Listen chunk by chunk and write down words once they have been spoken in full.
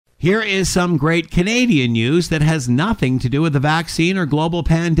Here is some great Canadian news that has nothing to do with the vaccine or global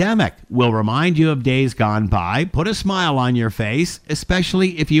pandemic. We'll remind you of days gone by, put a smile on your face,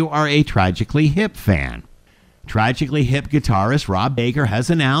 especially if you are a Tragically Hip fan. Tragically Hip guitarist Rob Baker has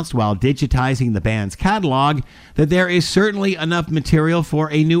announced while digitizing the band's catalog that there is certainly enough material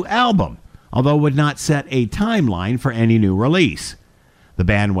for a new album, although would not set a timeline for any new release. The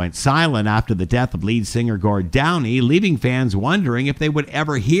band went silent after the death of lead singer Gord Downie, leaving fans wondering if they would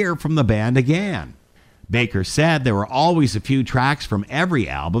ever hear from the band again. Baker said there were always a few tracks from every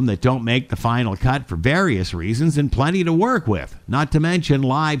album that don't make the final cut for various reasons and plenty to work with, not to mention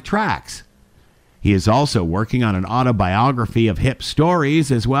live tracks. He is also working on an autobiography of Hip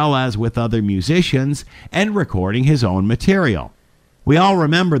stories as well as with other musicians and recording his own material. We all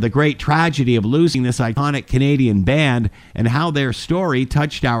remember the great tragedy of losing this iconic Canadian band and how their story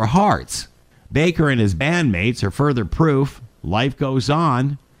touched our hearts. Baker and his bandmates are further proof life goes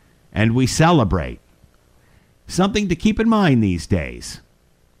on and we celebrate. Something to keep in mind these days.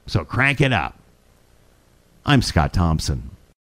 So crank it up. I'm Scott Thompson.